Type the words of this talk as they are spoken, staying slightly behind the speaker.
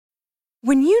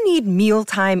When you need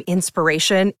mealtime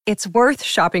inspiration, it's worth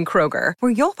shopping Kroger,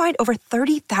 where you'll find over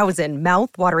 30,000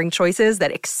 mouth-watering choices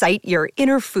that excite your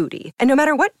inner foodie. And no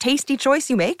matter what tasty choice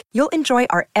you make, you'll enjoy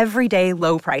our everyday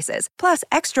low prices, plus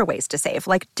extra ways to save,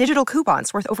 like digital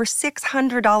coupons worth over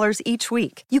 $600 each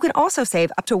week. You can also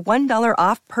save up to $1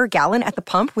 off per gallon at the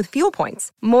pump with fuel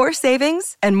points. More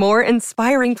savings and more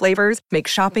inspiring flavors make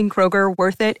shopping Kroger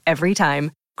worth it every time.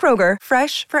 Kroger,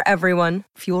 fresh for everyone.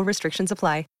 Fuel restrictions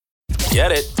apply.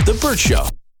 Get it? The Burt Show.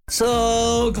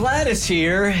 So Gladys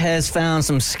here has found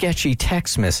some sketchy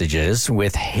text messages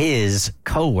with his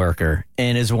coworker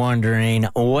and is wondering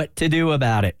what to do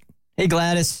about it. Hey,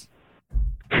 Gladys.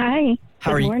 Hi.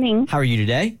 Good morning. How are you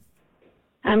today?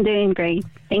 I'm doing great.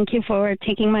 Thank you for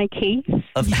taking my case.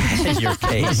 Your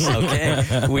case,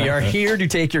 okay. We are here to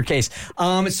take your case.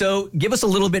 So give us a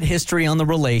little bit history on the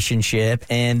relationship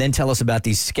and then tell us about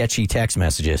these sketchy text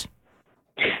messages.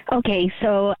 Okay,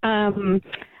 so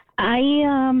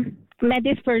I met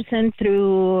this person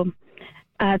through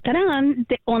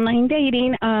the online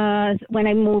dating when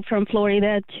I moved from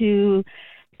Florida to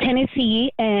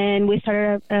Tennessee, and we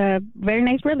started a very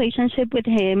nice relationship with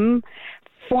him.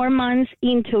 4 months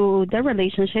into the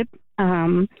relationship,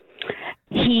 I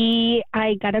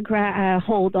got a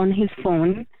hold on his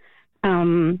phone,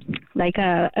 like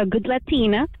a good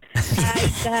Latina. I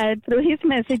got through his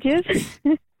messages.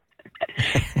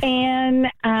 And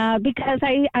because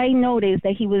I noticed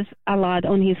that he was a lot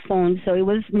on his phone, so it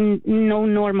was no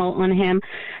normal on him.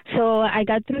 So I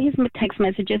got through his text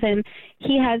messages, and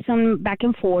he had some back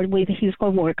and forth with his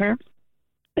coworker.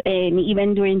 And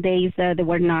even during days that they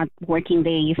were not working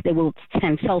days, they will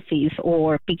send selfies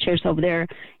or pictures of their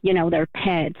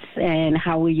pets and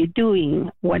how are you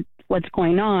doing, what's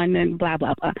going on, and blah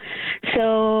blah blah.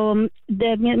 So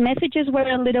the messages were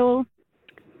a little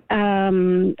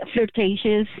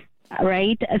flirtatious,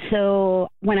 right? So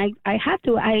when I had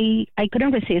to, I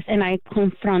couldn't resist, and I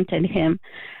confronted him,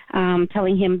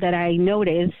 telling him that I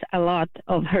noticed a lot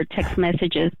of her text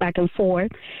messages back and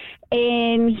forth.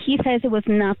 And he says it was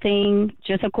nothing,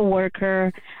 just a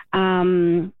coworker.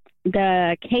 The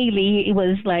Kaylee, it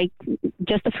was like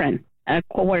just a friend, a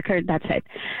coworker, that's it.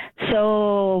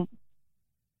 So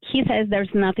he says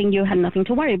there's nothing, you had nothing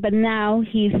to worry. But now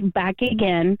he's back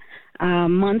again,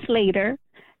 months later,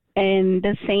 and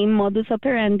the same modus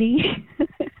operandi.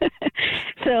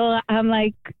 So I'm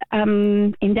like,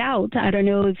 I'm in doubt. I don't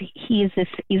know if he is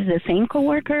the same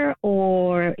coworker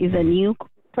or is a new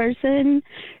person.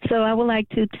 So I would like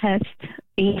to test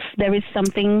if there is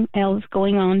something else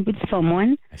going on with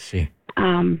someone. I see.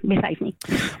 Besides me.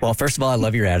 Well, first of all, I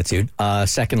love your attitude.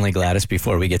 Secondly, Gladys,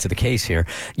 before we get to the case here,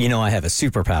 I have a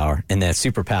superpower, and that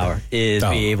superpower is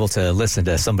be able to listen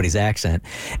to somebody's accent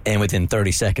and within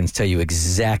 30 seconds tell you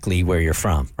exactly where you're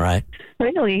from, right?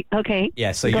 Really? Okay.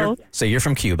 Yeah, so you're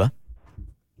from Cuba.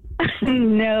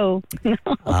 No.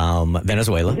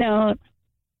 Venezuela. No.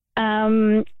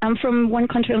 I'm from one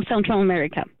country in Central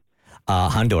America.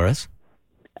 Honduras.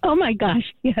 Oh my gosh!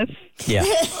 Yes. Yeah.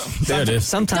 There it is.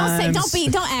 Sometimes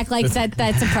don't act like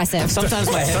that's impressive.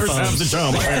 Sometimes my headphones. the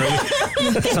charm,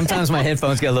 apparently. Sometimes my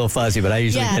headphones get a little fuzzy, but I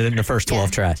usually get it in the first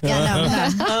 12 tries.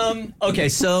 Yeah, no. Okay,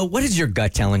 so what is your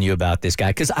gut telling you about this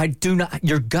guy? Because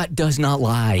your gut does not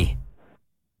lie.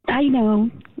 I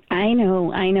know,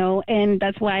 and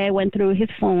that's why I went through his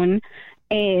phone,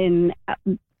 and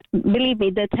believe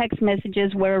me, the text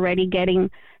messages were already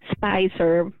getting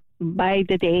spicier by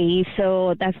the day.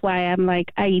 So that's why I'm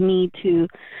like, I need to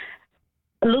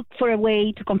look for a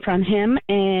way to confront him,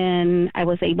 and I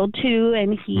was able to,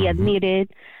 and he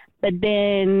admitted. But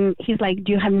then he's like,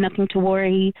 do you have nothing to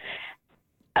worry?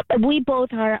 We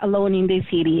both are alone in this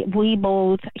city.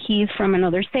 He's from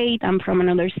another state, I'm from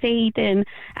another state, and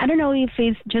I don't know if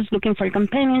he's just looking for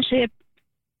companionship.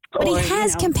 But he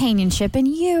has companionship in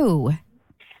you.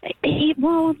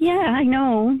 Well, yeah, I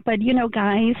know, but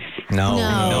guys.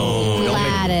 No,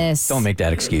 Gladys. Don't make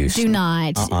that excuse. Do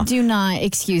not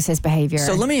excuse his behavior.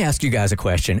 So let me ask you guys a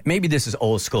question. Maybe this is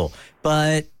old school,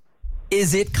 but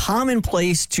is it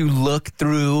commonplace to look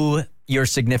through your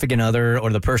significant other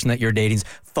or the person that you're dating's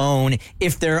phone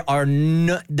if there are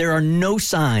no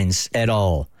signs at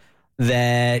all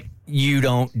that you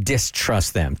don't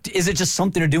distrust them? Is it just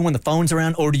something to do when the phone's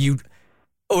around, or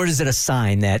is it a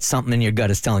sign that something in your gut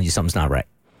is telling you something's not right?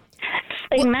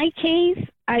 In my case,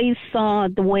 I saw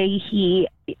the way he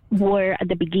were at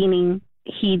the beginning.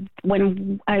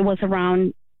 When I was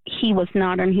around, he was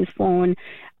not on his phone.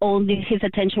 His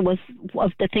attention was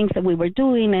of the things that we were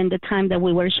doing and the time that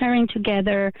we were sharing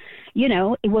together.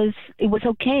 It was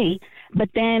okay. But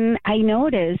then I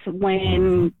noticed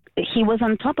when he was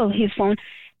on top of his phone,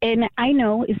 And I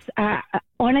know it's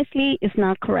honestly, it's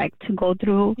not correct to go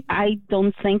through. I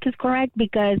don't think it's correct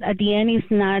because at the end,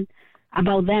 it's not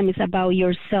about them. It's about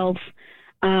yourself.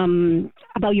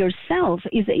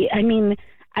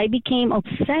 I became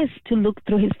obsessed to look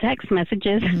through his text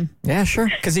messages. Mm-hmm. Yeah, sure.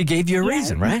 Because he gave you a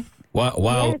reason, right?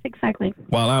 Yes, exactly.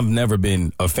 While I've never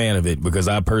been a fan of it, because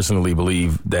I personally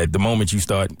believe that the moment you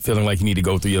start feeling like you need to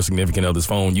go through your significant other's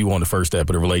phone, you on the first step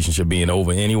of the relationship being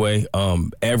over anyway.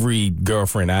 Every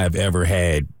girlfriend I've ever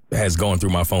had has gone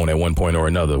through my phone at one point or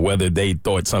another, whether they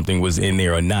thought something was in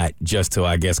there or not, just to,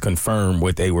 I guess, confirm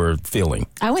what they were feeling.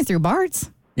 I went through Bart's.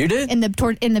 You did? In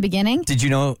the beginning. Did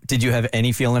you have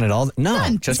any feeling at all? No,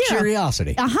 None. just Zero.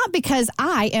 Curiosity. Because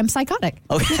I am psychotic.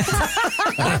 Okay.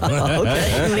 Okay.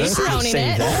 Owning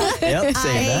Save it. that. Yep,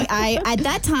 save that. I at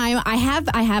that time I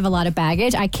have a lot of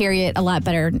baggage. I carry it a lot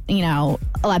better now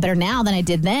than I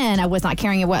did then. I was not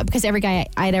carrying it well because every guy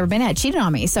I'd ever been at cheated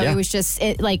on me. So Yeah. it was just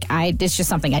it's just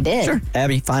something I did. Sure.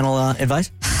 Abby, final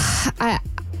advice?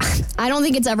 I don't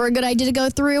think it's ever a good idea to go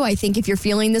through. I think if you're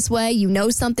feeling this way, you know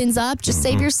something's up, just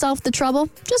save yourself the trouble.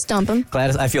 Just dump him.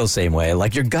 Gladys, I feel the same way.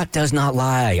 Like, your gut does not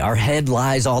lie. Our head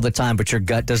lies all the time, but your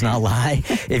gut does not lie.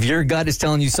 If your gut is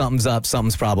telling you something's up,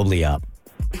 something's probably up.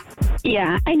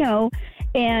 Yeah, I know.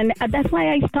 And that's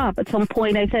why I stopped. At some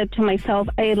point, I said to myself,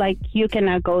 you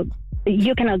cannot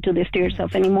do this to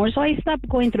yourself anymore. So I stopped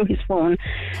going through his phone.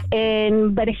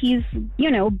 But he's,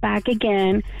 back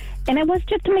again. And it was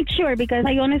just to make sure because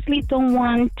I honestly don't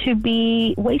want to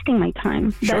be wasting my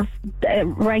time. Sure.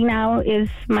 Right now is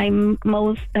my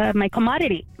most, my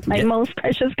commodity. My most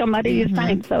precious commodity is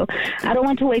time. So I don't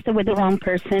want to waste it with the wrong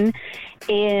person.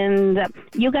 And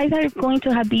you guys are going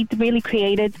to be really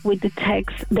creative with the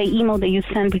text, the email that you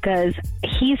send because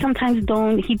he sometimes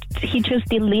he just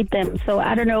delete them. So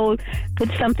I don't know,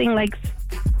 put something like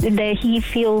that he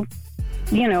feels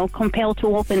compelled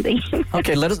to open the email.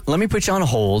 Okay, let me put you on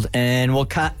hold, and we'll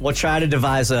try to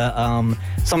devise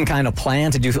some kind of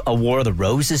plan to do a War of the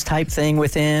Roses type thing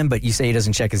with him. But you say he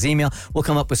doesn't check his email. We'll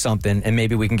come up with something, and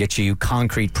maybe we can get you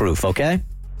concrete proof. Okay?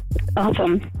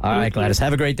 Awesome. All right, Gladys.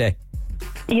 Have a great day.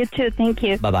 You too. Thank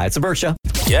you. Bye bye. It's the Burt Show.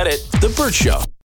 Get it? The Burt Show.